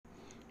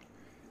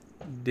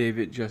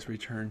David just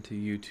returned to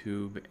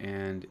YouTube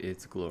and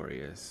it's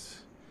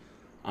glorious.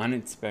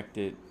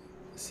 Unexpected,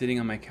 sitting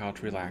on my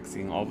couch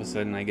relaxing, all of a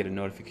sudden I get a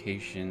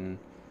notification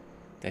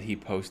that he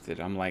posted.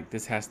 I'm like,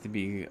 this has to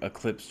be a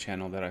Clips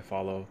channel that I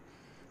follow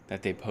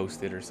that they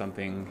posted or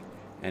something.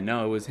 And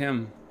no, it was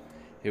him.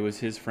 It was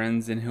his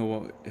friends in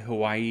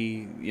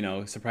Hawaii,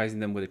 surprising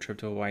them with a trip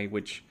to Hawaii,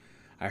 which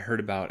I heard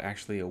about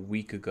actually a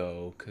week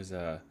ago because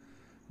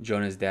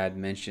Jonah's dad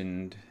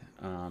mentioned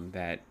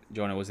that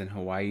Jonah was in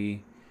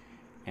Hawaii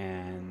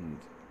and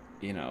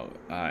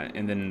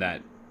and then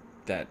that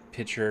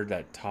picture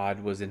that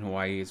Todd was in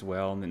Hawaii as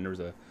well, and then there was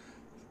a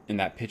in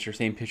that picture,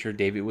 same picture,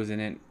 David was in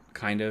it,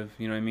 kind of,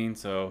 you know what I mean?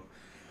 So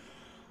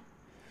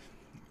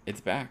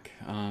it's back.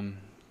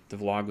 The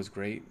vlog was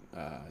great.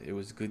 It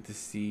was good to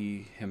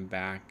see him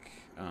back,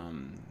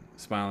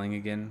 smiling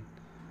again,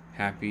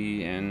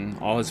 happy, and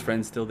all his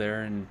friends still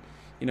there, and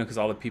because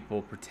all the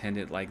people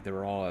pretended like they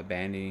were all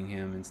abandoning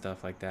him and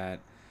stuff like that.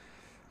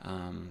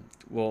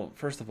 Well,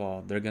 first of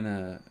all, they're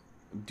gonna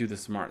do the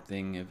smart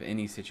thing of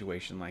any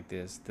situation like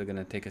this. They're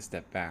gonna take a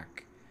step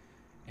back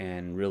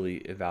and really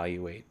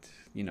evaluate,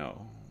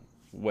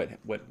 what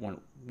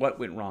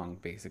went wrong,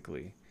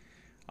 basically.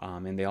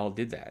 And they all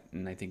did that,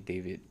 and I think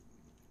David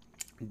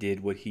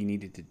did what he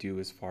needed to do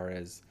as far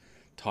as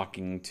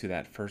talking to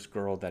that first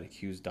girl that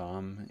accused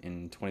Dom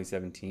in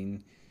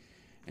 2017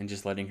 and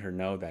just letting her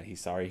know that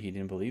he's sorry he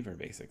didn't believe her,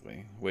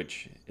 basically.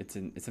 Which it's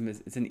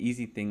an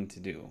easy thing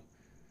to do.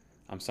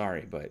 I'm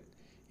sorry, but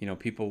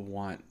people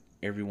want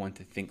everyone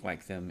to think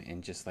like them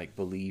and just like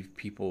believe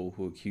people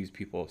who accuse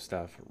people of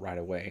stuff right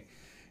away.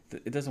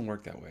 It doesn't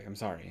work that way. I'm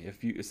sorry.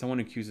 If someone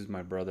accuses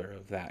my brother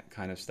of that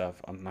kind of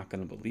stuff, I'm not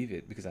gonna believe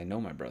it because I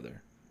know my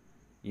brother.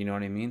 You know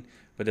what I mean?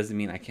 But it doesn't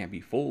mean I can't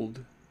be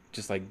fooled.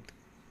 Just like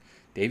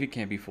David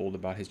can't be fooled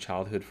about his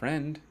childhood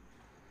friend.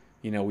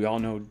 We all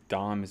know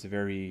Dom is a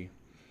very,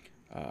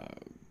 uh,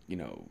 you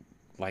know,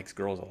 likes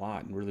girls a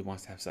lot and really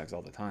wants to have sex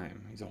all the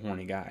time. He's a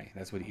horny guy.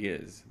 That's what he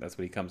is. That's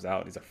what he comes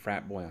out. He's a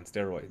frat boy on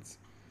steroids.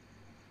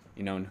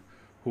 And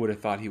who would have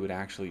thought he would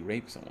actually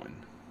rape someone?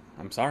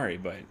 I'm sorry,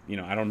 but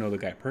I don't know the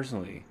guy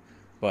personally,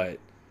 but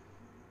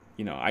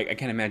I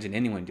can't imagine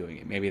anyone doing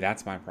it. Maybe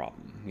that's my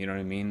problem. You know what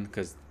I mean?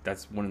 Because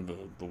that's one of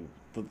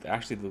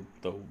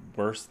the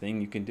worst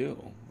thing you can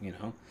do.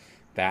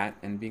 That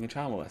and being a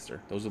child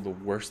molester. Those are the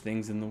worst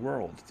things in the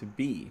world to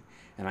be.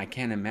 And I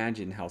can't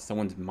imagine how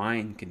someone's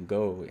mind can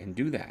go and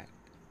do that.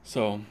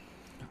 So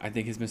I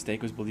think his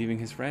mistake was believing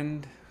his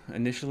friend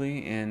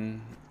initially,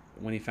 and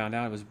when he found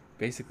out, it was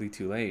basically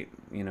too late.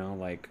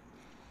 Like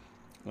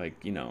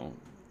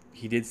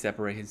he did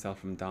separate himself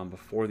from Dom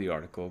before the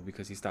article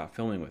because he stopped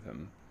filming with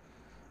him.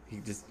 He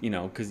just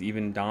because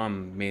even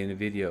Dom made a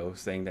video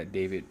saying that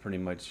David pretty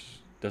much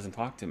doesn't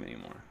talk to him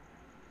anymore,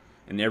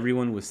 and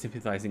everyone was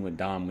sympathizing with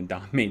Dom when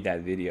Dom made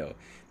that video.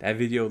 That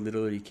video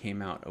literally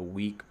came out a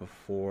week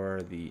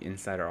before the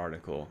Insider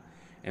article,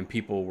 and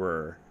people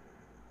were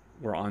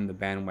on the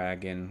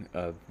bandwagon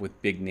of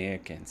with Big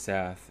Nick and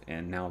Seth,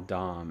 and now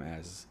Dom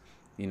as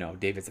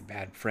David's a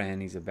bad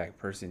friend. He's a bad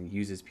person. He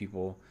uses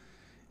people,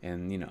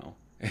 and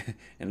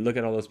and look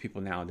at all those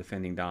people now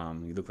defending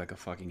Dom. You look like a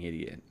fucking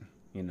idiot.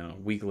 A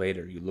week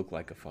later, you look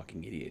like a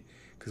fucking idiot.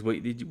 Because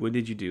what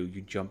did you do?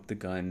 You jumped the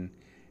gun,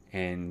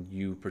 and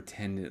you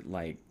pretended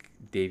like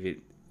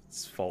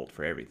David's fault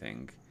for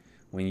everything,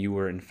 when you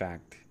were in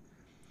fact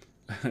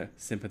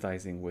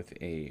sympathizing with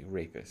a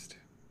rapist.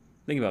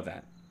 Think about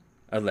that.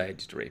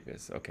 Alleged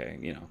rapist.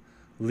 Okay,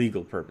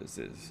 legal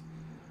purposes.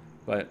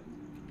 But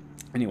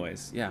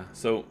anyways, yeah.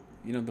 So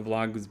the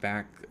vlog was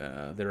back.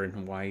 They're in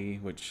Hawaii,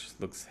 which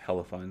looks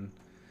hella fun.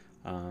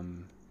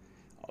 Um,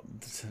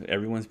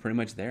 Everyone's pretty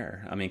much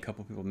there. I mean, a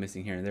couple people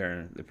missing here and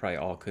there. They probably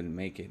all couldn't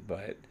make it,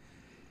 but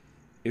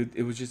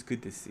it was just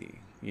good to see.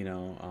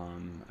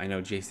 I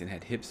know Jason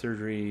had hip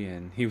surgery,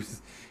 and he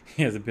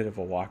has a bit of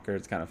a walker.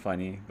 It's kind of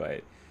funny,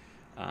 but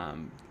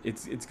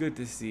it's good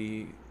to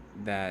see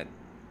that.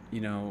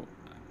 You know,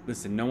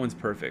 Listen, no one's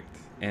perfect,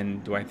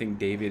 and do I think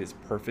David is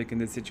perfect in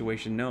this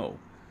situation? No.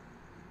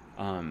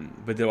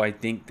 But do I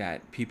think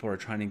that people are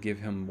trying to give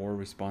him more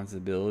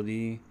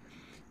responsibility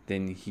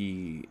than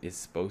he is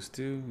supposed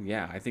to?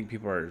 Yeah, I think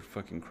people are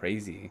fucking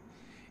crazy.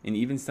 And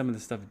even some of the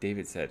stuff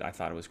David said, I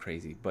thought it was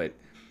crazy. But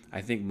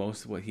I think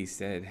most of what he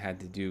said had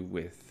to do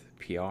with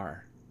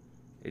PR.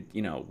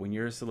 When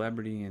you're a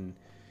celebrity and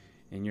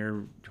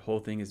your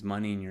whole thing is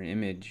money and your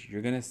image,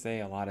 you're gonna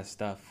say a lot of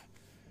stuff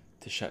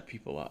to shut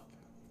people up.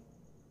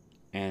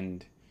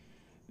 And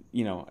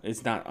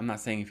it's not. I'm not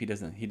saying if he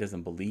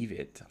doesn't believe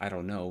it. I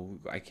don't know.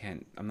 I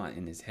can't. I'm not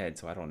in his head,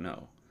 so I don't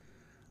know.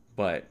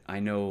 But I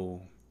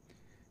know,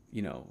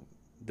 you know,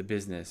 the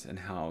business and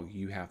how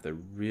you have to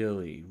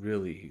really,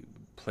 really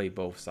play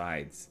both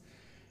sides,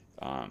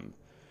 um,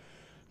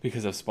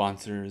 because of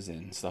sponsors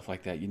and stuff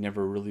like that. You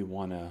never really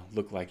want to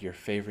look like you're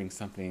favoring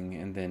something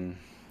and then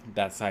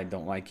that side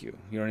don't like you.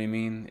 You know what I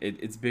mean?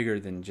 It's bigger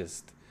than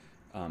just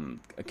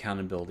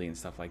accountability and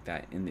stuff like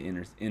that in the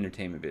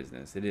entertainment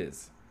business. It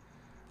is.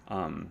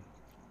 Um,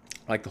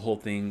 like the whole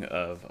thing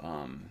of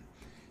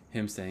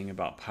him saying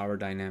about power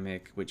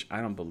dynamic, which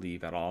I don't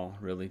believe at all,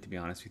 really, to be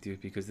honest with you,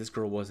 because this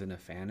girl wasn't a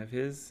fan of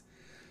his,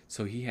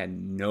 so he had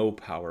no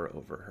power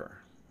over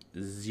her.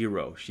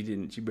 Zero. She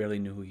barely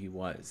knew who he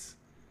was.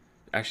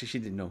 Actually, she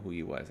didn't know who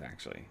he was,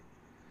 actually.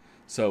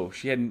 So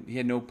he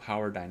had no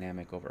power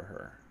dynamic over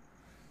her.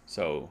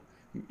 So,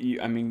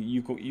 I mean,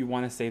 you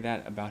want to say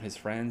that about his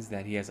friends,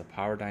 that he has a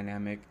power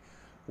dynamic.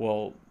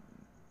 Well,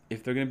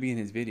 if they're gonna be in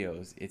his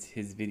videos, it's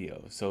his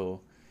video.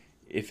 So,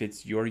 if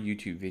it's your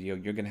YouTube video,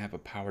 you're gonna have a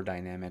power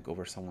dynamic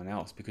over someone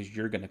else because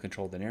you're gonna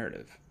control the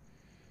narrative.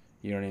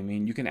 You know what I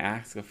mean? You can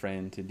ask a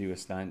friend to do a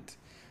stunt,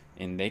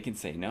 and they can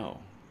say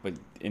no,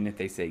 and if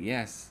they say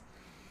yes,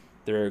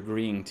 they're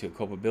agreeing to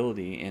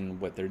culpability in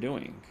what they're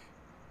doing.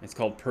 It's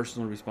called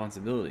personal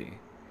responsibility.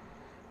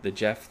 The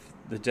Jeff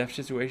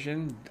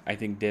situation, I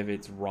think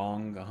David's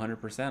wrong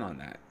 100% on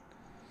that.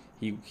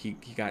 He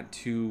got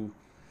too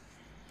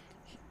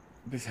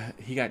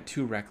he got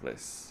too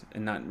reckless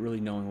and not really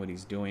knowing what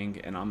he's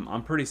doing, and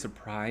I'm pretty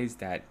surprised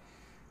that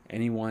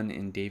anyone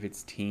in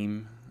David's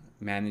team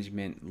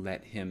management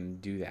let him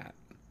do that.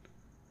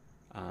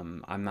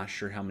 I'm not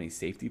sure how many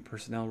safety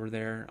personnel were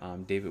there.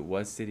 David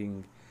was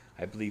sitting,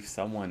 I believe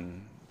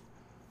someone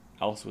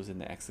else was in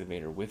the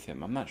excavator with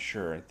him. I'm not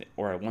sure,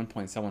 or at one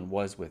point someone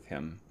was with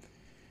him,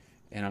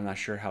 and I'm not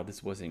sure how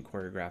this wasn't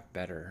choreographed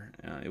better.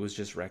 It was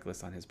just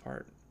reckless on his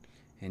part,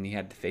 and he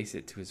had to face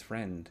it to his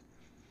friend.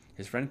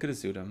 His friend could have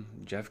sued him.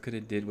 Jeff could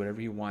have did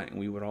whatever he wanted, and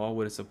we would all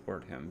would have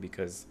supported him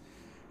because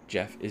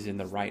Jeff is in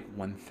the right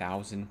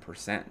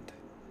 1,000%.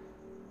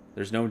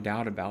 There's no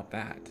doubt about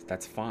that.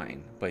 That's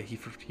fine, but he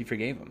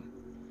forgave him.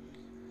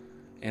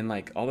 And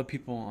like all the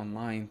people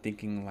online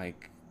thinking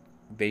like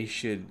they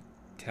should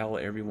tell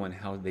everyone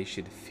how they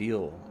should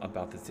feel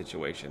about the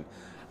situation.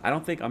 I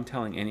don't think I'm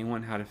telling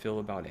anyone how to feel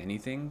about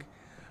anything,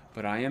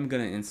 but I am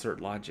going to insert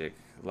logic.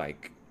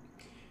 Like,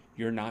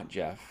 you're not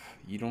Jeff.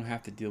 You don't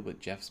have to deal with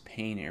Jeff's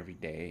pain every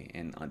day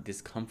and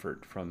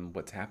discomfort from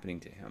what's happening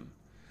to him.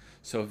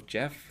 So if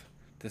Jeff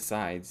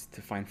decides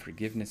to find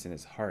forgiveness in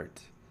his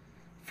heart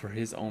for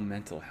his own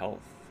mental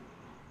health,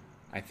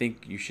 I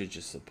think you should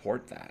just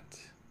support that,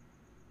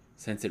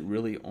 since it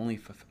really only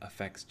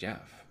affects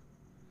Jeff.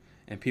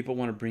 And people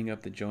want to bring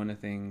up the Jonah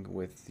thing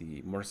with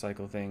the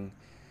motorcycle thing.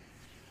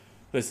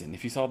 Listen,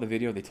 if you saw the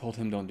video, they told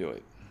him don't do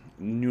it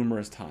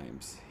numerous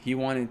times. He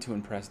wanted to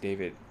impress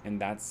David,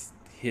 and that's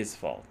his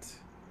fault.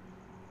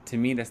 To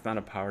me, that's not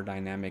a power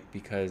dynamic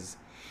because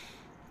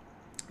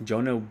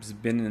Jonah's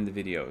been in the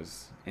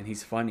videos, and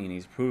he's funny, and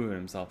he's proven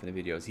himself in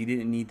the videos. He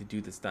didn't need to do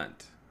the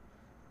stunt,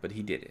 but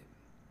he did it.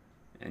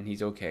 And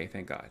he's okay,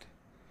 thank God.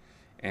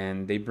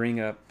 And they bring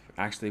up,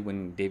 actually,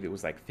 when David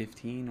was like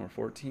 15 or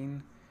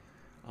 14,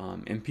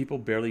 and people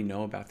barely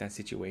know about that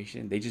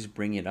situation. They just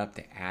bring it up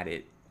to add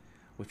it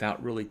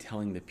without really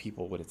telling the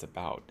people what it's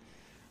about.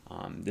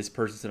 This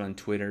person on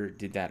Twitter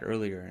did that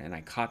earlier, and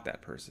I caught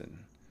that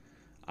person.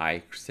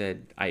 I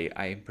said,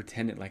 I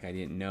pretended like I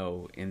didn't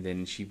know, and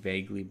then she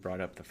vaguely brought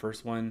up the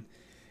first one,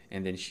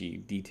 and then she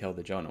detailed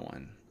the Jonah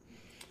one.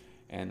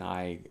 And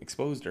I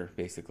exposed her,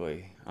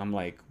 basically. I'm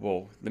like,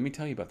 well, let me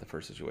tell you about the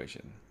first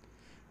situation.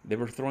 They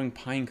were throwing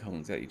pine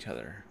cones at each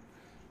other.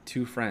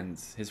 Two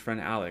friends, his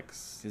friend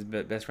Alex, his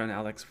best friend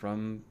Alex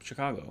from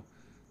Chicago,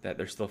 that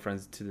they're still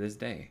friends to this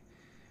day.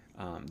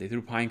 They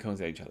threw pine cones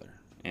at each other,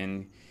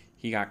 and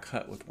he got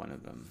cut with one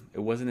of them. It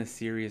wasn't a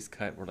serious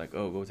cut where like,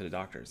 oh, go to the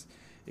doctors.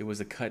 It was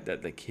a cut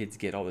that the kids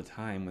get all the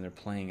time when they're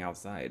playing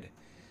outside.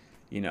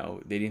 You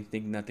know, they didn't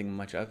think nothing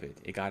much of it.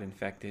 It got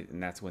infected,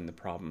 and that's when the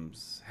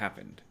problems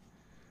happened.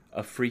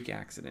 A freak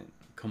accident,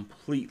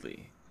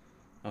 completely.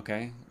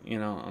 Okay? You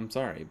know, I'm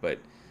sorry, but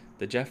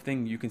the Jeff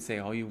thing, you can say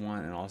all you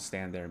want, and I'll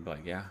stand there and be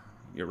like, yeah,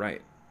 you're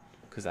right.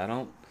 Because I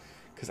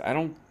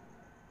don't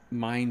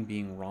mind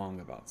being wrong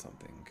about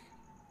something.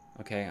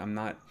 Okay? I'm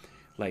not,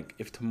 like,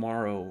 if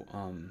tomorrow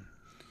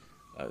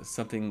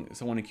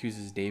someone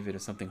accuses David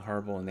of something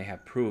horrible and they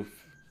have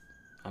proof,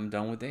 I'm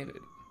done with David.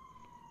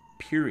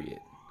 Period.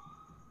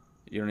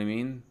 You know what I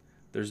mean?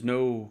 There's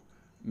no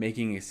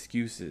making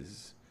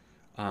excuses.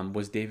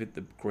 Was David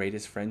the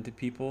greatest friend to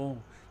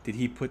people? Did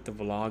he put the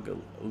vlog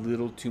a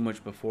little too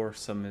much before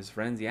some of his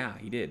friends? Yeah,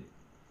 he did.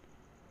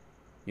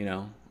 You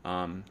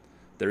know,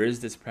 there is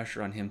this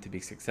pressure on him to be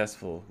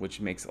successful,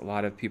 which makes a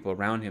lot of people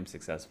around him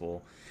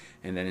successful,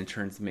 and then in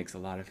turn makes a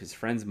lot of his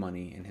friends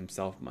money and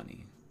himself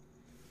money.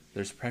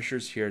 There's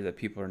pressures here that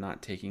people are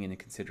not taking into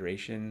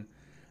consideration,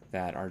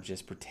 that are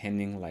just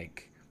pretending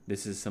like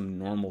this is some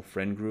normal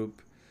friend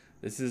group.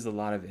 This is a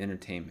lot of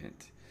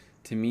entertainment.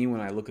 To me, when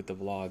I look at the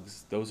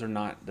vlogs, those are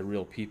not the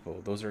real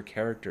people. Those are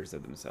characters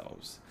of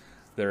themselves.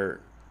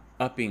 They're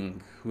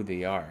upping who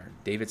they are.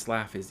 David's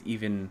laugh is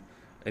even,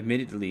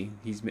 admittedly,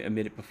 he's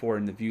admitted before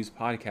in the Views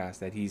podcast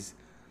that he's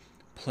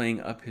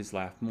playing up his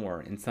laugh more.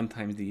 And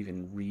sometimes they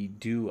even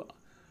redo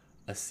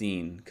a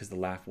scene because the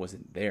laugh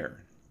wasn't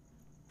there.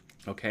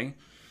 Okay?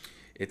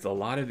 It's a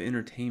lot of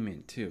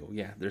entertainment too.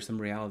 Yeah, there's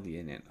some reality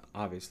in it,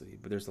 obviously,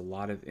 but there's a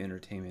lot of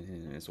entertainment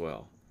in it as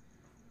well.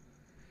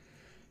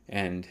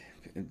 And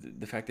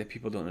the fact that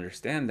people don't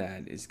understand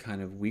that is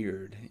kind of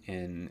weird.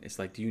 And it's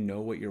like, do you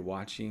know what you're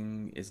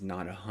watching is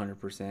not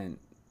 100%?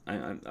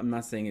 I'm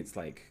not saying it's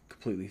like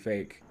completely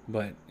fake,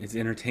 but it's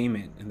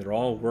entertainment, and they're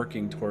all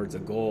working towards a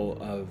goal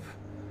of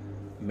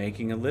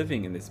making a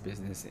living in this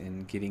business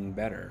and getting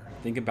better.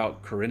 Think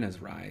about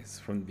Corinna's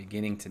rise from the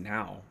beginning to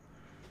now.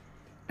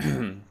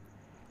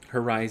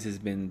 Her rise has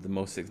been the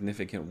most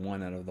significant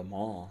one out of them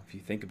all, if you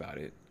think about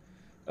it,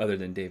 other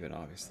than David,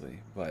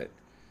 obviously. But,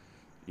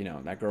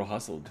 that girl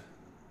hustled,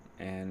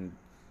 and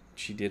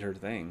she did her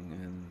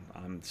thing,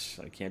 and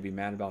I can't be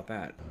mad about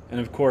that. And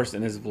of course,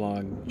 in this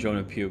vlog,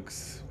 Jonah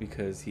pukes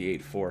because he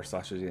ate 4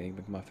 sausage and egg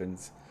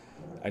McMuffins.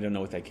 I don't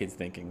know what that kid's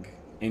thinking.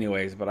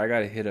 Anyways, but I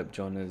gotta hit up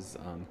Jonah's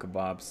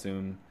kebab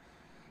soon.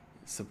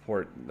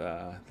 Support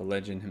the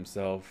legend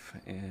himself,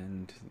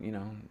 and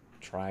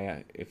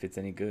try if it's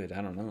any good.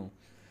 I don't know.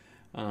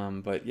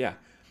 But yeah,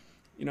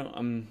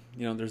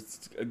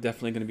 there's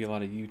definitely gonna be a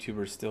lot of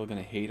YouTubers still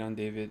gonna hate on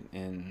David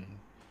and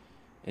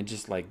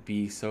just like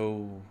be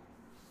so.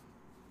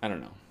 I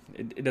don't know.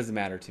 It doesn't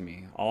matter to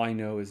me. All I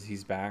know is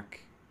he's back.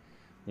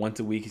 Once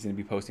a week, he's going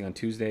to be posting on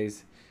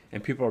Tuesdays.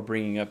 And people are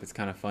bringing up, it's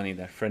kind of funny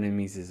that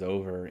Frenemies is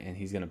over and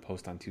he's going to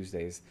post on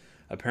Tuesdays.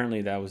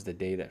 Apparently, that was the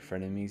day that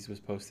Frenemies was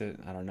posted.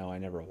 I don't know. I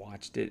never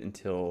watched it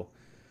until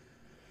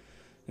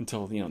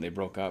they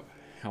broke up.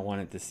 I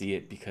wanted to see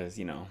it because,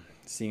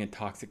 seeing a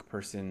toxic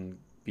person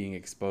being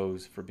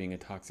exposed for being a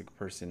toxic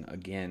person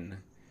again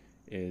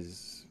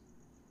is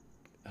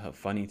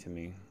funny to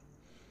me.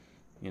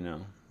 A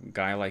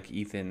guy like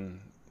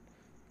Ethan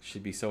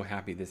should be so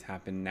happy this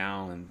happened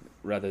now and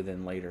rather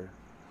than later.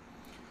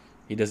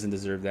 He doesn't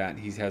deserve that.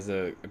 He has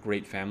a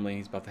great family.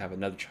 He's about to have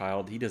another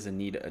child. He doesn't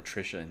need a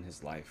Trisha in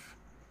his life.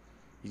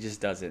 He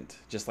just doesn't.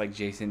 Just like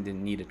Jason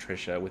didn't need a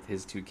Trisha with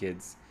his 2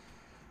 kids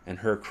and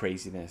her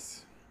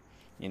craziness.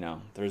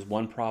 There's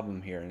one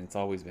problem here, and it's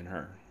always been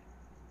her.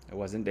 It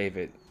wasn't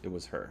David. It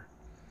was her.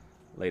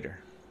 Later.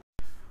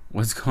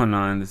 What's going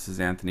on? This is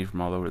Anthony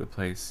from All Over the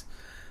Place.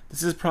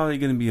 This is probably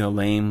going to be a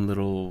lame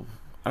little...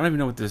 I don't even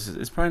know what this is.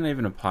 It's probably not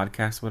even a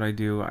podcast what I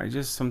do. I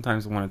just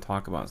sometimes want to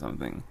talk about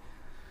something.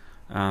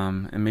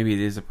 And maybe it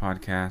is a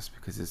podcast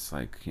because it's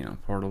like,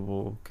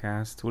 portable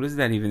cast. What does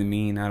that even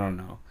mean? I don't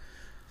know.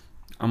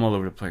 I'm all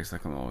over the place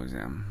like I always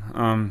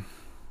am.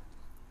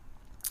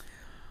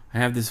 I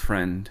have this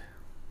friend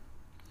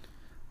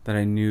that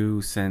I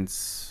knew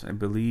since, I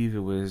believe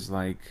it was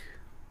like,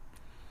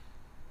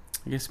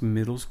 I guess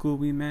middle school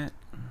we met.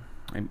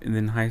 And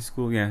then high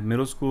school,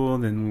 middle school,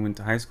 then we went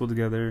to high school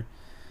together.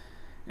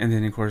 And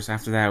then, of course,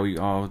 after that, we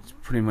all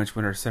pretty much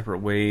went our separate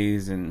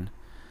ways. And,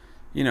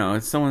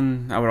 it's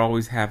someone I would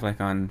always have,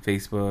 like, on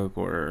Facebook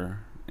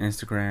or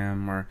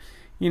Instagram or,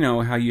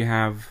 how you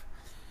have,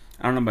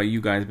 I don't know about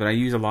you guys, but I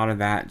use a lot of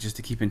that just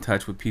to keep in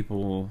touch with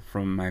people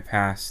from my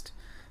past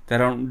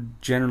that I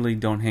generally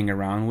don't hang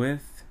around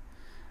with.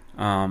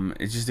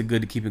 It's just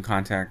good to keep in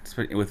contact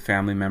with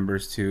family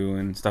members, too,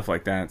 and stuff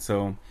like that.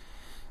 So...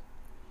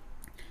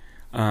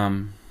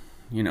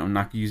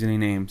 not use any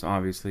names,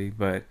 obviously,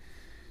 but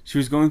she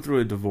was going through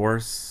a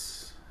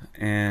divorce,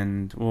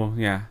 and,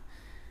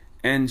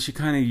 and she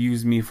kind of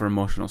used me for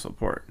emotional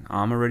support.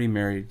 I'm already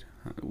married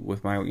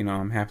with my,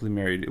 I'm happily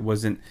married. It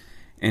wasn't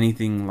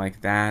anything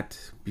like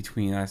that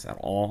between us at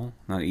all,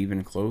 not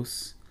even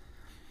close.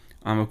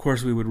 Of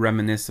course, we would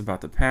reminisce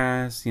about the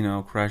past,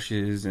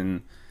 crushes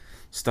and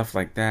stuff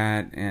like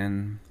that,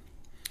 and,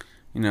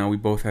 we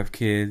both have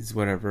kids,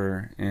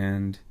 whatever,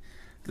 and...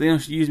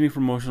 she used me for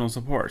emotional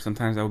support.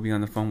 Sometimes I would be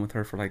on the phone with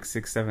her for like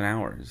 6-7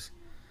 hours.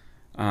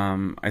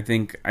 I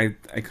think I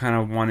kind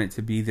of wanted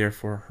to be there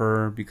for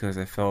her because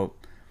I felt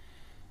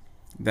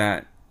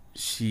that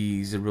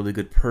she's a really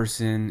good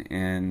person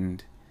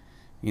and,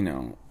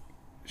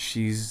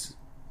 she's,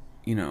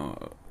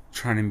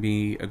 trying to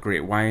be a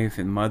great wife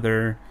and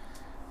mother.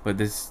 But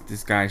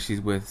this guy she's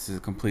with is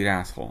a complete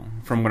asshole,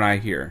 from what I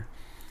hear.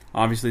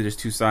 Obviously, there's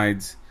 2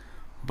 sides.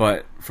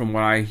 But from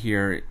what I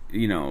hear,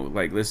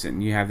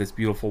 listen, you have this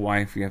beautiful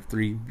wife, you have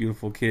 3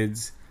 beautiful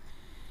kids.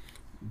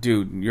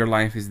 Dude, your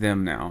life is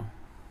them now.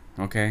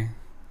 Okay?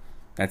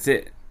 That's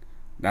it.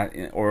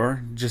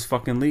 Or just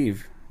fucking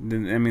leave.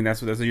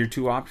 Those are your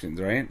 2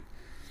 options, right?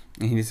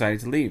 And he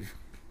decided to leave.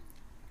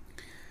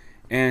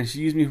 And she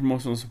used me for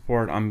emotional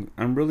support. I'm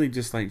really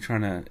just like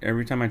trying to,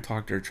 every time I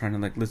talk to her, trying to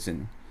like,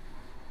 listen,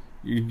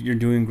 you're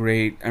doing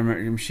great. I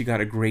remember she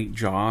got a great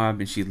job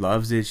and she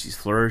loves it. She's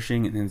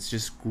flourishing and it's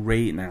just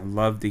great and I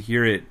love to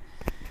hear it.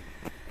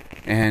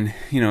 And,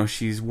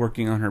 she's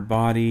working on her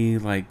body.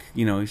 Like,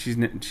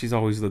 she's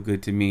always looked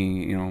good to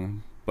me,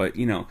 but,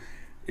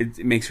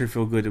 it makes her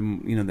feel good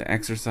to, the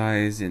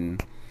exercise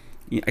and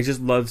I just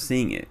love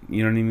seeing it.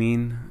 You know what I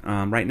mean?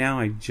 Right now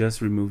I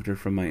just removed her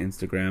from my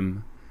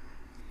Instagram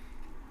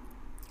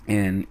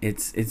and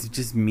it's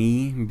just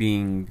me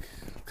being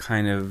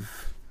kind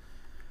of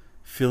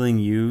feeling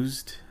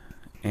used,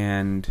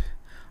 and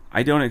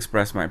I don't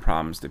express my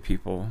problems to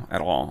people at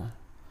all.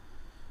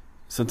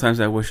 Sometimes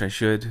I wish I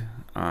should,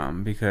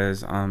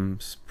 because I'm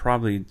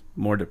probably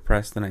more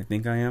depressed than I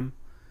think I am.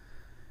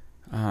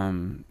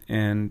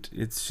 And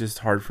it's just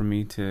hard for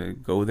me to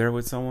go there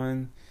with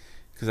someone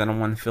because I don't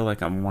want to feel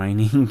like I'm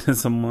whining to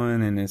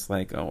someone, and it's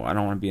like, oh, I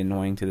don't want to be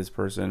annoying to this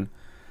person,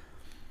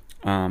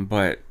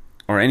 but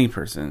or any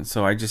person.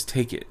 So I just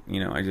take it,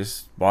 I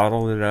just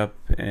bottle it up,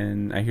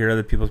 and I hear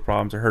other people's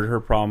problems. I heard her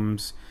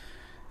problems,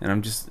 and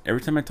I'm just,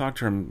 every time I talk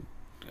to her,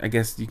 I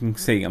guess you can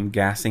say I'm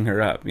gassing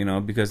her up,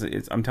 because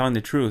I'm telling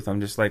the truth. I'm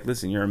just like,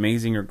 listen, you're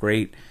amazing, you're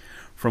great.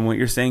 From what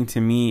you're saying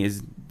to me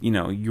is,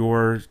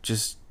 you're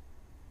just,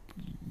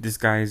 this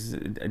guy's a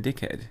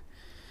dickhead.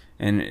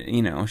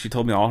 And, she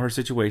told me all her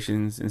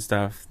situations and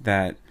stuff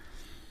that,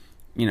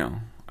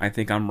 I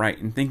think I'm right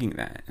in thinking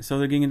that. So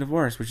they're getting a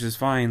divorce, which is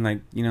fine.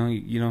 Like, you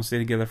don't stay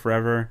together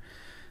forever.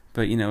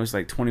 But, it's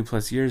like 20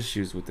 plus years she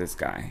was with this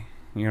guy.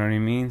 You know what I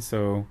mean?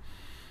 So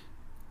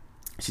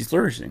she's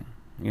flourishing,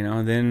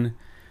 Then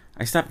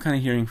I stopped kind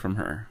of hearing from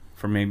her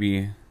for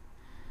maybe,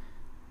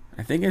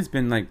 I think it's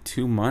been like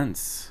 2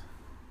 months.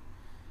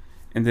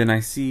 And then I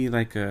see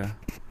like a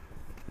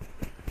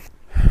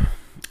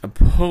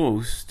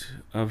post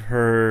of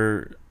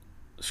her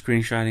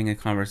screenshotting a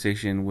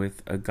conversation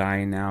with a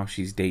guy now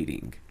she's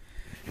dating.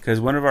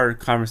 Because one of our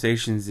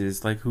conversations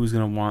is like, who's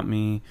gonna want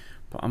me?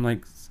 But I'm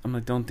like,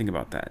 don't think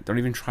about that. Don't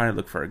even try to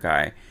look for a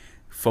guy.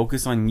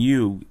 Focus on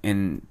you,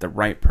 and the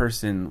right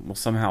person will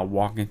somehow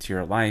walk into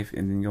your life,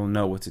 and then you'll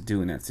know what to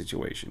do in that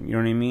situation. You know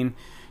what I mean?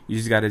 You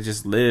just gotta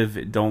just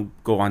live. Don't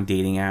go on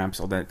dating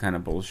apps, all that kind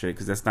of bullshit,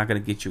 because that's not gonna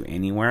get you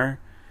anywhere.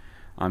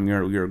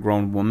 You're a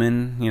grown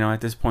woman,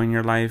 at this point in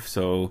your life,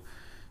 so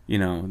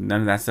none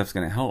of that stuff's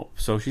gonna help.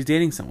 So she's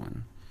dating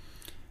someone,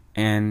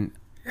 and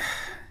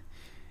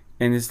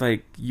it's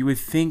like, you would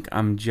think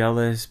I'm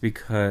jealous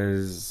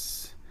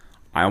because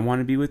I want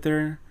to be with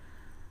her.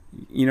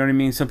 You know what I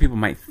mean? Some people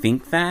might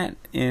think that,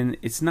 and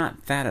it's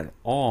not that at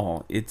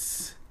all.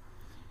 It's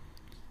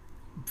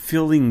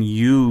feeling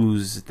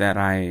used, that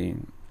I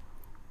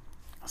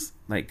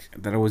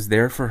was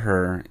there for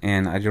her,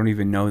 and I don't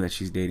even know that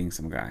she's dating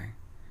some guy.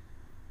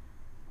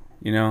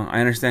 I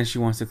understand she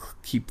wants to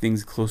keep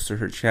things close to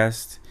her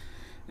chest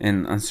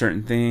and on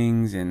certain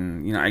things,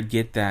 and I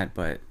get that,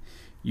 but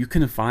you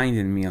confide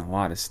in me a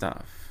lot of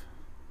stuff,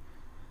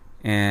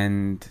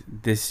 and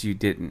this you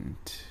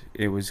didn't.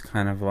 It was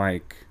kind of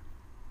like,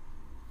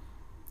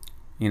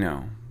 like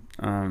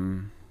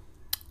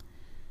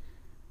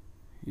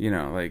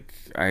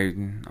I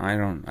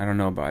don't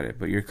know about it,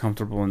 but you're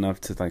comfortable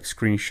enough to like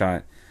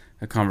screenshot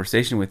a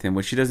conversation with him,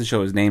 which she doesn't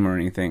show his name or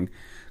anything,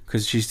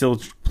 because she's still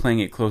playing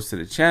it close to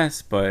the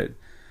chest. But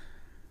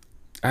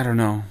I don't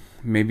know.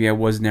 Maybe I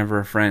was never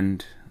a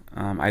friend.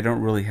 I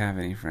don't really have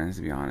any friends,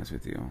 to be honest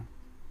with you.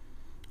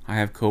 I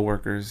have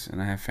coworkers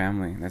and I have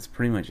family. That's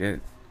pretty much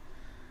it.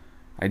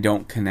 I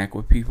don't connect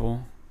with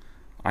people.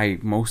 I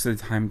most of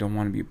the time don't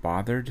want to be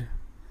bothered.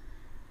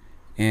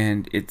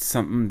 And it's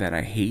something that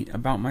I hate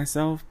about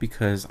myself,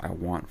 because I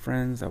want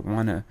friends. I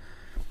want to,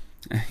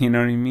 you know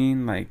what I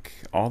mean? Like,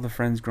 all the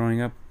friends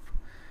growing up,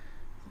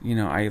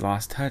 I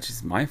lost touch.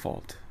 It's my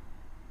fault.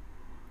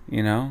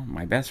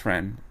 My best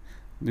friend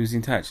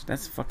losing touch.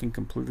 That's fucking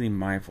completely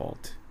my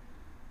fault.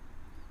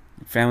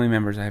 Family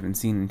members I haven't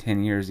seen in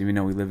 10 years, even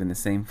though we live in the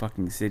same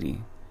fucking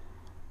city.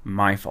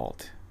 My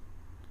fault.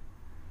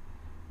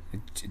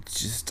 It's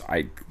just,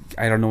 I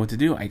don't know what to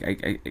do.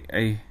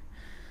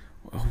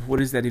 What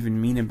does that even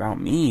mean about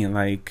me?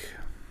 Like,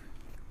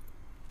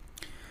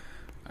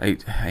 I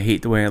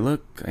hate the way I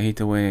look. I hate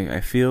the way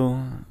I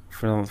feel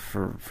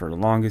for the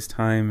longest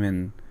time,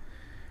 and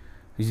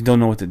I just don't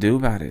know what to do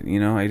about it.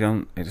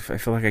 I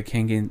feel like I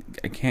can't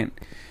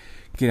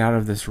get out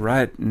of this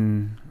rut,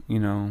 and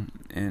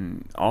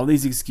and all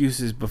these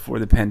excuses before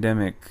the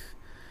pandemic,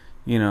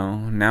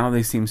 now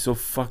they seem so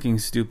fucking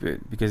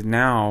stupid, because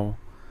now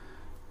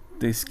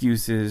the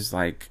excuse is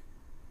like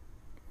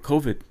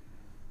COVID,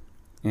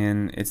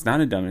 and it's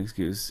not a dumb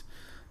excuse.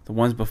 The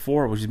ones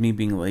before was just me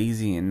being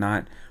lazy and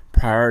not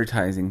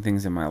prioritizing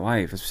things in my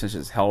life, such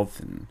as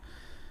health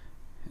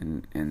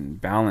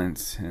and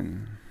balance.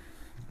 And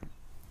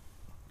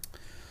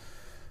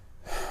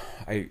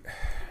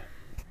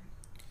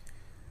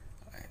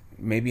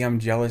maybe I'm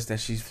jealous that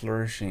she's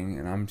flourishing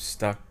and I'm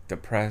stuck,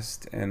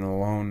 depressed, and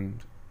alone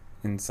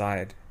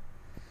inside.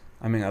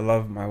 I mean, I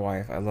love my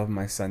wife. I love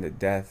my son to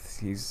death.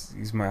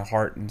 He's my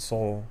heart and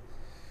soul.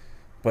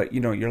 But,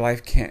 your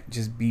life can't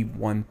just be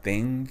one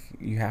thing.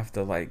 You have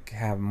to,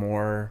 have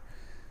more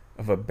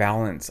of a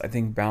balance. I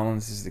think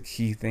balance is the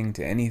key thing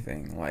to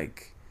anything.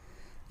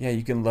 Yeah,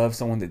 you can love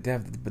someone to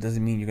death, but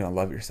doesn't mean you're going to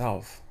love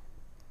yourself.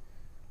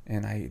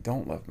 And I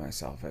don't love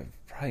myself. I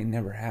probably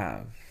never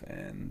have.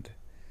 And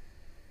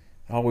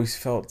I always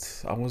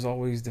felt I was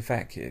always the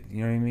fat kid.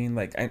 You know what I mean?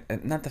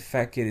 Not the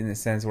fat kid in the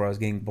sense where I was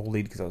getting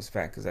bullied because I was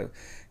fat,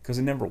 because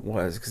I never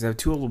was. Because I have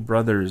two older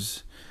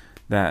brothers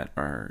that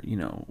are,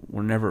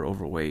 were never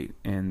overweight,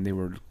 and they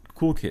were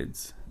cool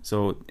kids.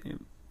 So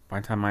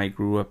by the time I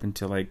grew up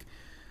into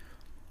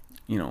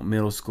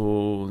middle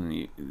school,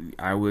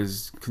 I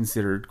was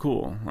considered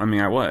cool. I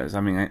mean, I was.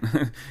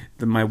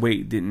 My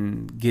weight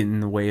didn't get in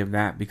the way of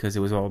that, because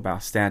it was all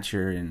about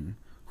stature and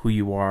who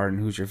you are and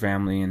who's your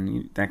family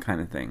and that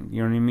kind of thing.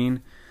 You know what I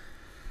mean?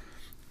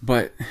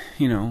 But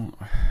you're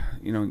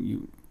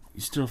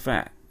still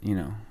fat,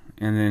 And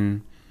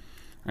then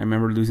I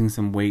remember losing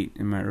some weight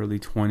in my early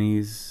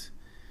 20s.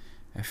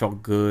 I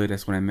felt good.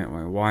 That's when I met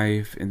my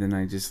wife, and then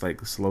I just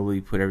like slowly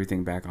put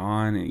everything back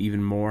on, and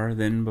even more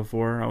than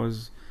before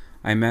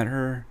I met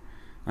her.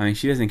 I mean,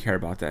 she doesn't care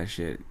about that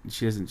shit.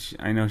 She doesn't.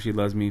 I know she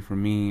loves me for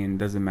me, and it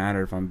doesn't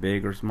matter if I'm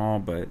big or small.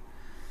 But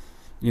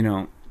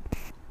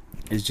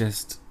it's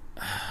just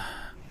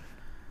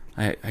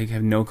I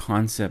have no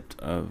concept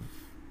of.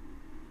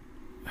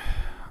 I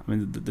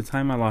mean, the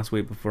time I lost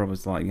weight before I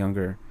was a lot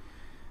younger,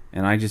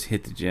 and I just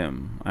hit the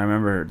gym. I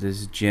remember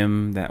this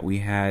gym that we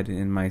had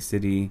in my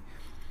city.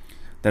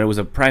 That it was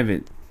a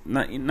private,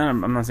 I'm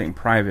not saying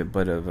private,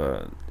 but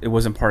it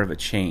wasn't part of a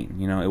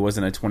chain. It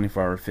wasn't a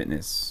 24-hour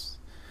fitness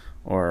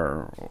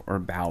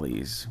or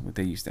Bally's, what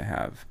they used to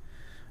have.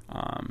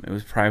 It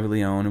was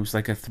privately owned. It was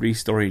like a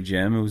 3-story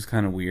gym. It was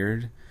kind of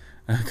weird,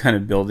 kind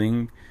of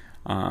building.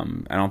 I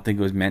don't think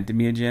it was meant to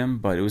be a gym,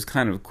 but it was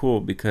kind of cool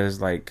because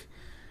it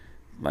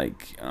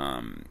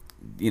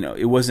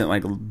wasn't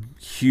like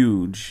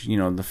huge.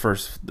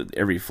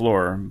 Every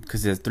floor,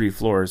 because there's 3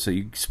 floors, so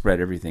you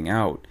spread everything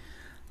out.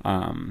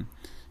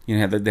 They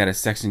had a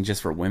section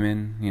just for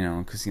women,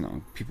 because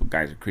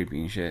guys are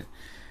creepy and shit.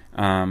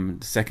 The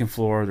second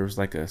floor there was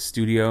like a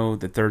studio.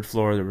 The third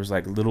floor there was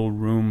like little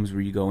rooms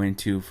where you go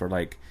into for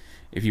like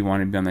if you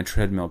wanted to be on the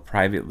treadmill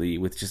privately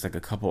with just like a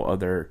couple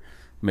other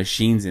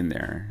machines in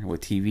there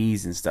with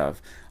TVs and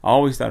stuff. I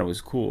always thought it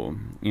was cool.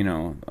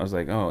 I was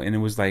like, oh, and it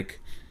was like,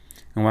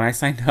 and when I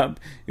signed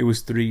up, it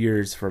was 3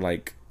 years for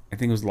like I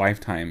think it was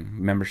lifetime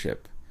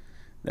membership.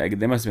 Like,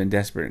 they must have been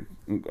desperate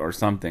or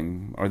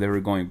something, or they were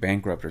going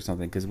bankrupt or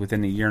something, because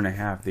within a year and a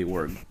half they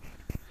were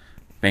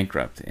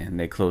bankrupt and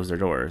they closed their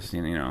doors,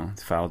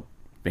 filed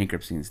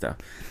bankruptcy and stuff.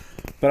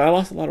 But I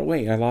lost a lot of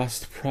weight. I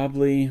lost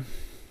probably,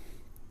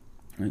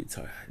 I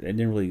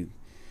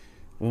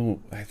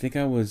think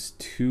I was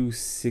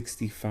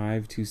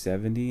 265,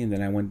 270, and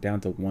then I went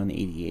down to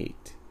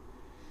 188,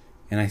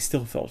 and I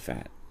still felt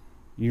fat.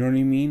 You know what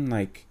I mean?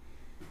 Like,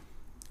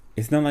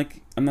 it's not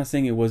like, I'm not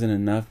saying it wasn't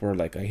enough or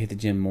like I hit the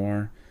gym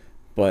more,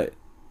 but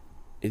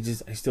I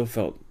still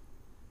felt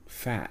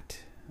fat.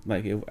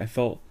 Like I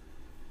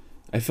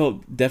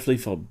definitely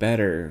felt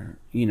better,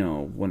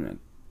 when,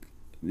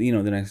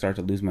 then I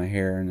started to lose my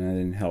hair and that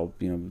didn't help,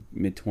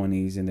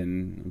 mid-20s, and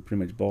then I'm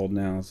pretty much bald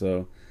now.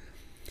 So,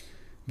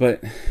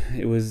 but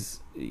it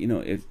was,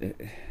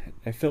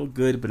 I felt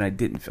good, but I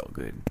didn't feel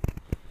good.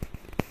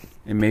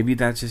 And maybe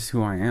that's just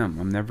who I am.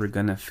 I'm never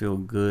gonna feel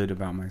good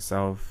about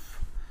myself.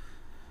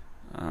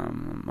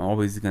 I'm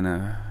always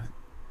gonna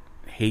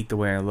hate the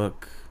way I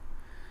look.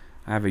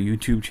 I have a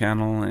YouTube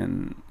channel,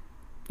 and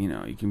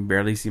you can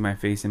barely see my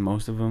face in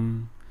most of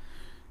them.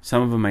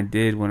 Some of them I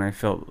did when I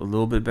felt a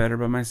little bit better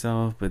about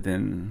myself, but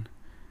then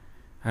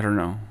I don't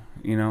know.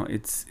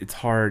 It's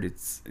hard.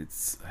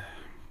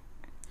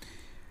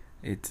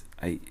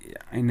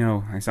 I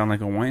know I sound like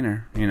a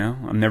whiner.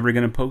 I'm never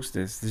gonna post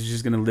this. This is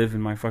just gonna live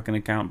in my fucking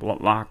account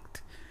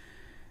locked,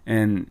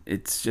 and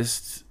it's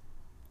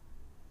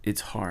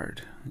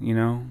hard,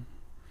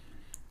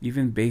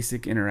 even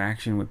basic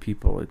interaction with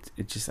people.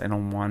 It's just, I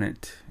don't want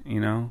it,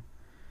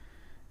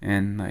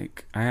 and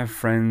like, I have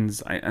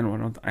friends, I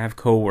have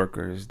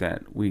coworkers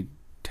that we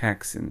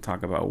text and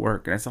talk about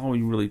work. That's all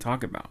we really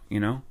talk about,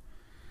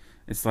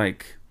 it's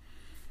like,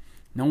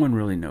 no one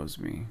really knows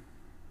me.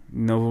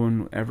 No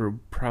one ever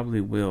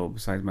probably will,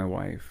 besides my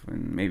wife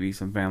and maybe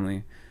some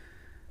family.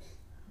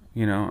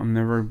 I'm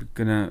never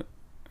gonna,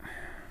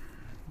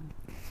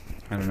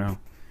 I don't know.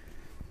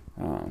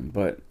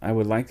 But I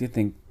would like to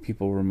think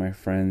people were my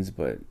friends,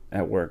 but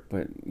at work.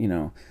 But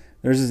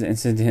there's this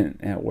incident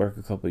at work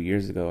a couple of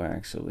years ago,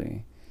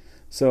 actually.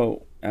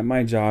 So at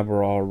my job,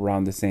 we're all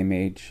around the same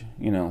age.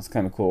 It's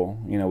kind of cool.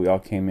 We all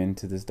came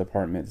into this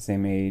department at the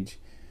same age,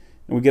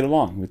 and we get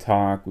along. We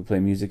talk. We play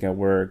music at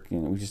work.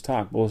 We just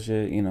talk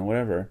bullshit.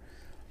 Whatever.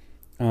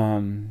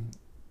 And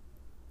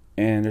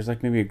there's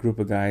like maybe a group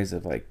of guys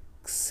of like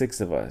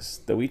 6 of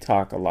us that we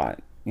talk a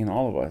lot.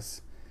 All of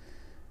us.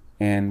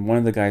 And one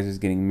of the guys was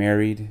getting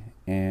married,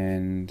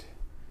 and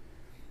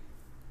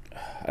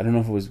I don't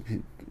know if it was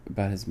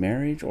about his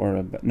marriage or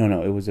about,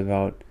 no, it was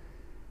about,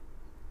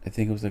 I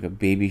think it was like a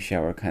baby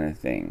shower kind of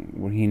thing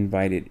where he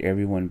invited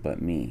everyone but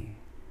me.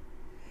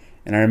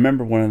 And I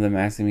remember one of them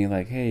asking me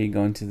like, "Hey, you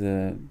going to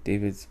the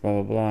David's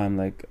blah blah blah?" I'm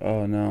like,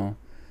 "Oh no."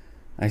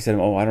 I said,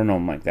 "Oh, I don't know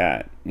him like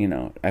that."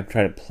 I've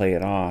tried to play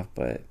it off,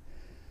 but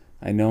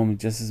I know them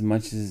just as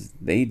much as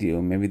they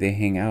do. Maybe they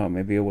hang out.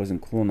 Maybe I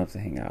wasn't cool enough to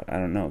hang out. I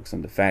don't know, because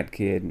I'm the fat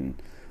kid and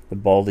the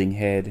balding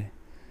head,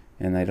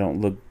 and I don't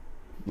look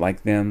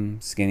like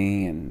them,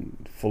 skinny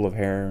and full of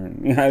hair,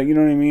 and you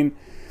know what I mean?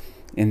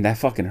 And that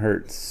fucking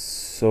hurts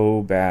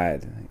so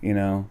bad,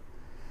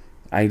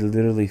 I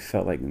literally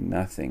felt like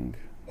nothing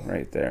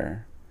right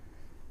there,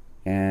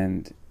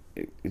 and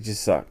it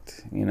just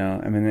sucked, I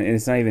mean,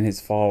 it's not even his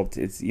fault.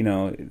 It's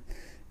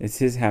it's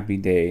his happy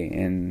day,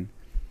 and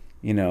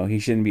he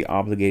shouldn't be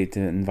obligated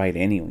to invite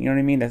anyone. You know what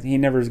I mean? He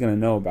never is going to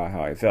know about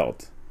how I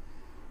felt.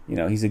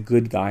 He's a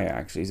good guy,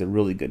 actually. He's a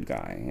really good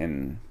guy.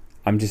 And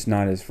I'm just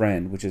not his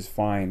friend, which is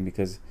fine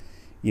because,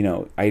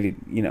 we're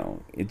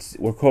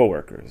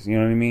coworkers. You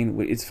know what I mean?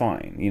 It's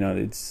fine.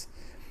 It's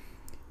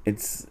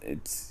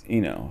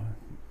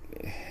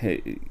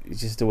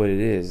just what it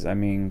is. I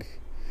mean,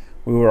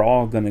 we were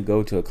all going to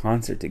go to a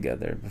concert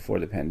together before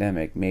the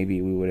pandemic.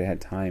 Maybe we would have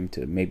had time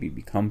to maybe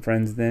become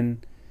friends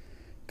then,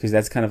 because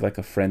that's kind of like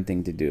a friend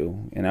thing to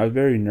do. And I was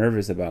very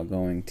nervous about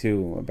going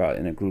too, about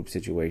in a group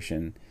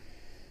situation.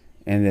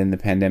 And then the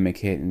pandemic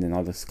hit, and then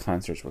all the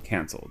concerts were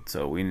canceled.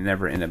 So we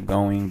never ended up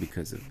going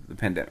because of the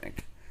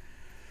pandemic.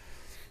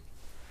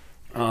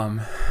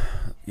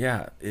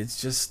 Yeah,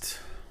 it's just,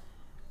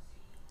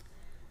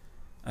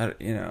 I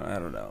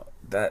don't know,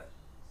 that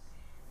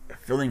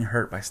feeling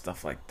hurt by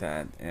stuff like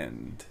that,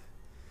 and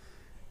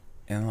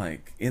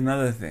like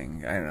another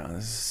thing, I don't know,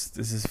 this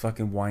is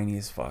fucking whiny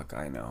as fuck,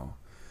 I know,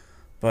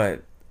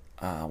 but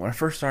when I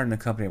first started in the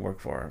company I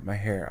worked for, I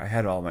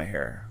had all my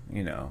hair,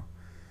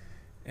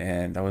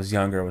 and I was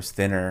younger, I was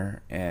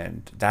thinner,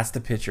 and that's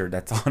the picture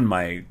that's on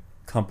my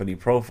company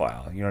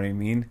profile. You know what I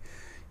mean?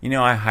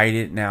 I hide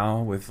it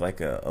now with like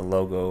a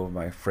logo of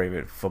my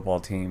favorite football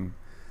team.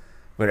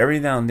 But every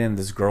now and then,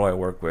 this girl I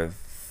work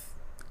with,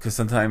 because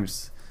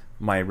sometimes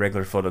my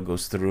regular photo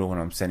goes through when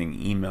I'm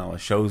sending email, it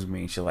shows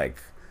me. She like,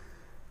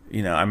 I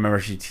remember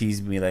she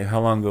teased me like,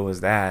 "How long ago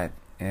was that?"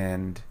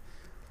 And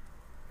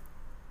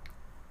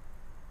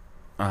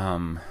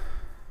and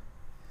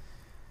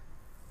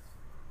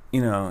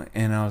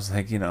I was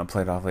like,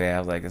 played off like, I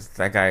was like,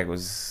 that guy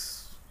was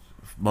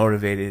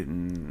motivated,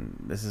 and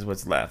this is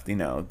what's left.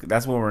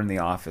 That's when we're in the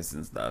office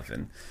and stuff,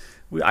 and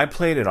I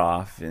played it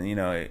off, and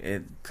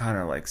it kind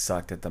of like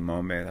sucked at the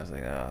moment. I was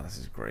like, oh, this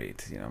is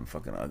great. I'm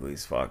fucking ugly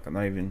as fuck. I'm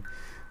not even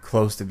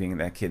close to being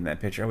that kid in that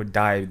picture. I would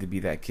die to be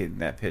that kid in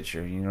that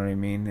picture. You know what I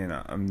mean? And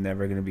I'm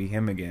never gonna be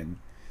him again.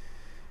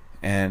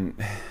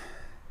 And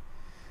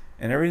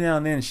every now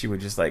and then she would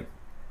just like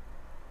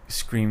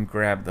scream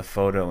grab the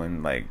photo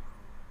and like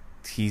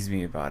tease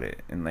me about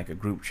it in like a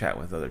group chat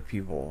with other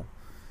people,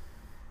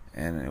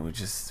 and it would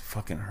just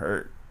fucking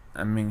hurt.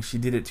 I mean, she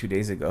did it 2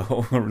 days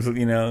ago,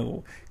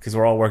 because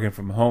we're all working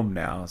from home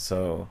now,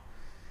 so,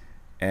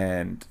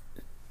 and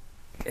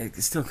it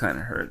still kind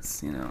of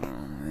hurts,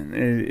 and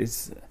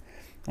it's,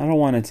 I don't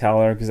want to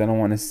tell her because I don't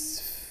want to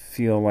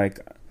feel like,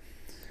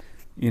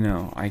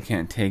 I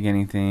can't take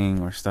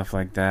anything or stuff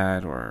like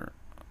that, or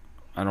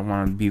I don't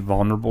want to be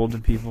vulnerable to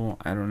people.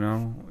 I don't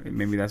know.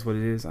 Maybe that's what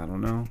it is. I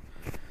don't know.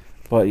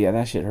 But yeah,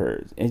 that shit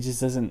hurts. It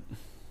just doesn't,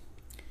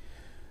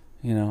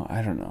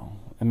 I don't know.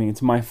 I mean,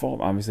 it's my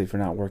fault, obviously, for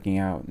not working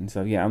out. And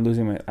so, yeah, I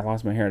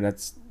lost my hair.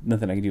 That's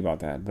nothing I can do about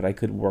that. But I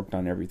could have worked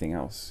on everything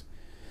else.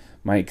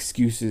 My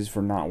excuses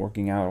for not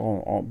working out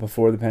all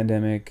before the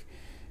pandemic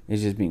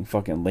is just being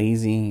fucking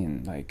lazy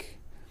and, like,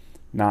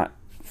 not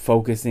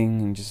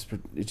focusing. And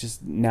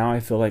just, now I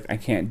feel like I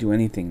can't do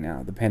anything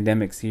now. The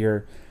pandemic's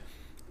here.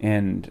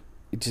 And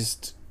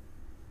it's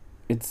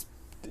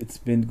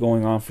been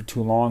going on for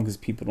too long because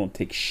people don't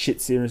take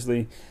shit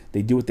seriously.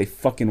 They do what they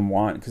fucking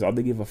want because all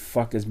they give a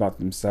fuck is about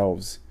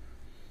themselves.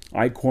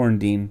 I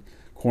quarantine,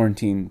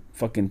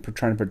 fucking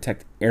trying to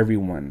protect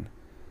everyone.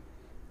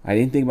 I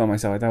didn't think about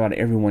myself. I thought about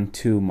everyone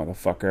too,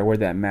 motherfucker. I wear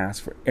that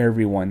mask for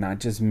everyone, not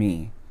just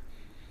me.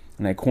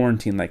 And I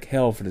quarantined like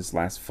hell for this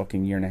last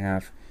fucking year and a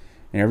half.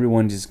 And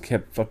everyone just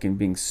kept fucking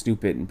being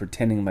stupid and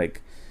pretending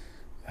like...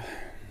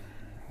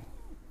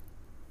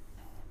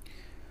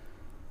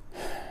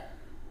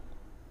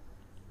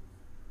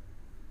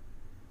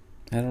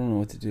 I don't know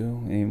what to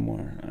do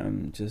anymore.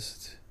 I'm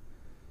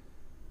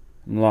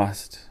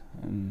lost.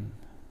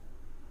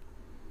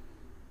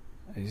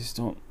 I just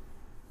don't.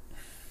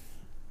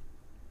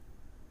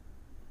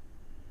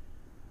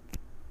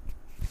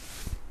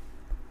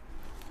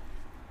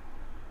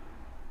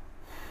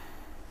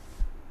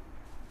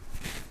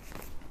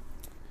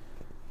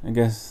 I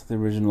guess the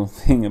original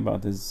thing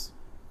about this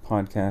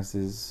podcast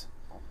is,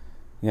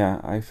 yeah,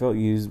 I felt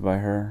used by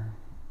her,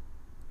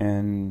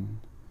 and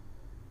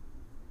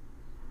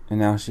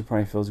now she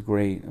probably feels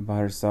great about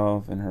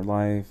herself and her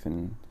life,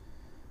 and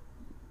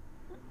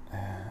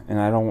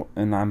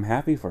I'm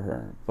happy for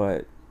her,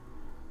 but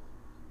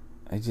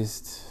I don't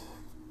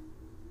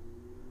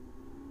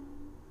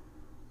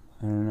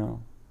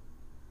know.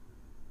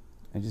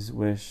 I just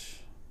wish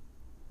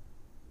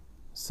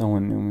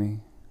someone knew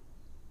me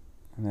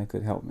and that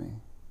could help me.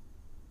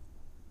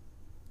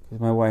 Because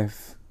my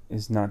wife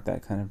is not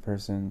that kind of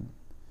person,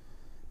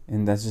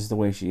 and that's just the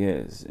way she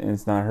is. And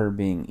it's not her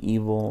being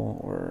evil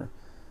or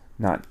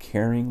not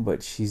caring,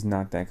 but she's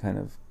not that kind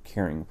of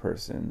caring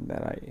person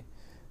that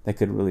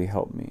could really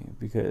help me,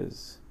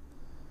 because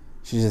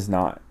she's just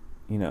not,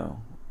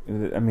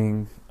 I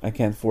mean, I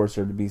can't force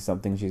her to be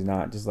something she's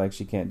not, just like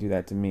she can't do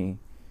that to me.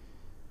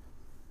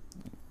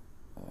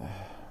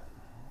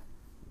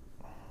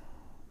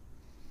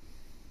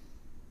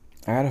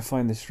 I gotta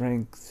find the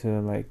strength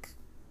to, like,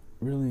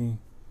 really,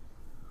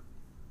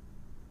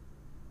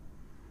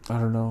 I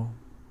don't know,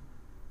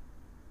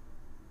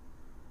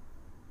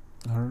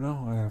 I don't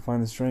know. I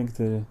find the strength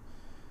to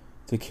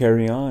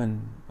carry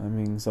on. I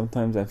mean,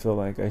 sometimes I feel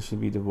like I should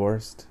be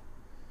divorced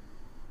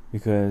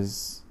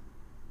because,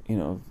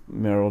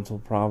 marital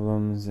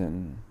problems,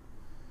 and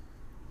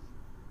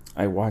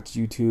I watch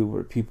YouTube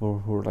where people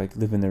who are like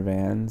live in their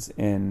vans,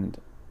 and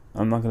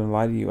I'm not gonna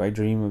lie to you, I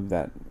dream of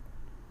that.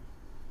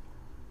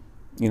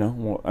 I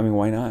mean,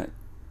 why not?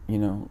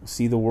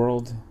 See the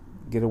world,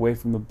 get away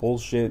from the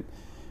bullshit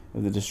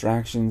of the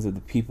distractions of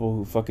the people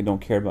who fucking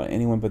don't care about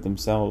anyone but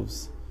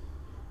themselves.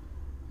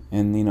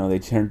 And they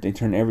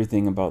turn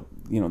everything about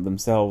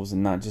themselves,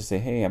 and not just say,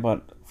 hey, how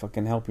about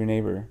fucking help your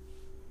neighbor.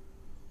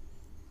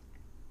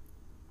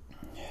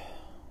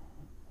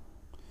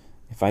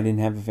 If I didn't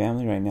have a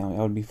family right now, I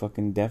would be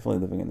fucking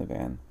definitely living in the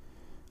van.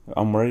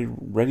 I'm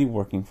ready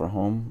working from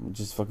home.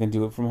 Just fucking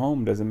do it from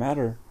home. Doesn't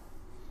matter.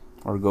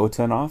 Or go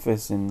to an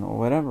office and or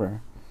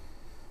whatever.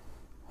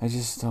 I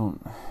just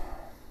don't.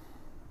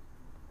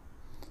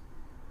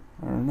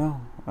 I don't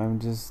know. I'm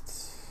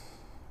just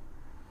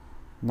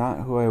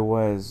not who I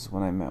was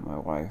when I met my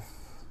wife.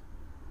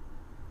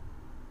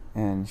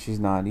 And she's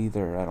not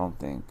either, I don't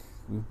think.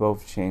 We've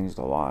both changed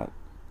a lot.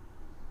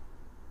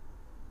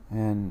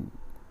 And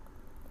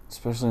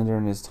especially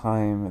during this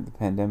time of the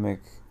pandemic,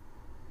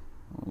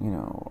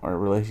 our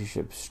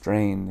relationship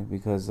strained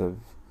because of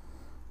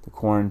the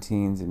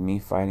quarantines and me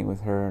fighting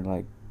with her, and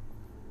like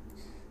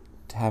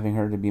having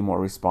her to be more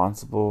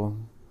responsible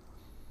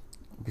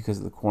because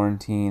of the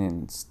quarantine,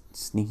 and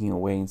sneaking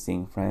away and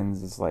seeing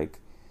friends. It's like,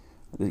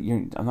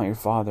 I'm not your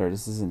father.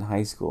 This isn't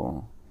high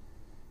school.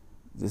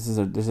 There's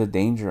a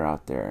danger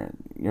out there.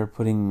 You're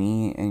putting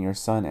me and your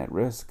son at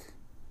risk.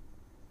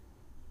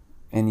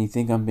 And you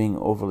think I'm being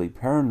overly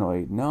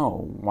paranoid?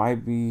 No.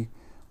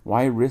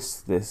 Why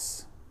risk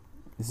this?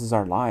 This is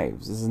our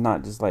lives. This is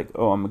not just like,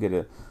 oh, I'm gonna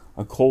get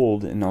a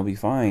cold and I'll be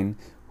fine.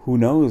 Who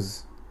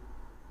knows?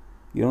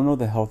 You don't know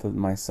the health of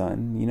my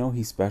son. You know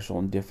he's special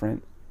and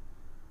different.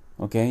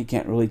 Okay, you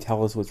can't really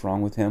tell us what's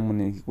wrong with him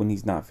when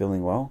he's not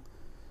feeling well.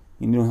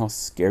 You know how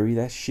scary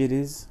that shit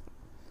is?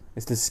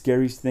 It's the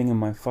scariest thing in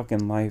my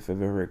fucking life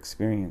I've ever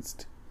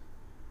experienced.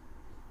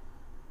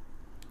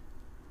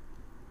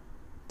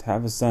 To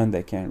have a son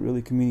that can't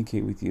really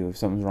communicate with you if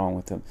something's wrong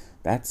with him,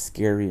 that's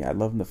scary. I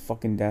love him to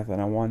fucking death,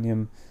 and I want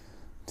him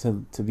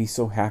to be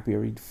so happy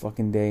every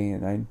fucking day.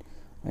 And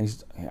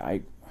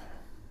I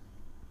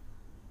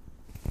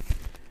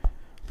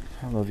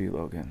love you,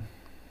 Logan.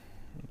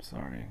 I'm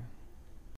sorry.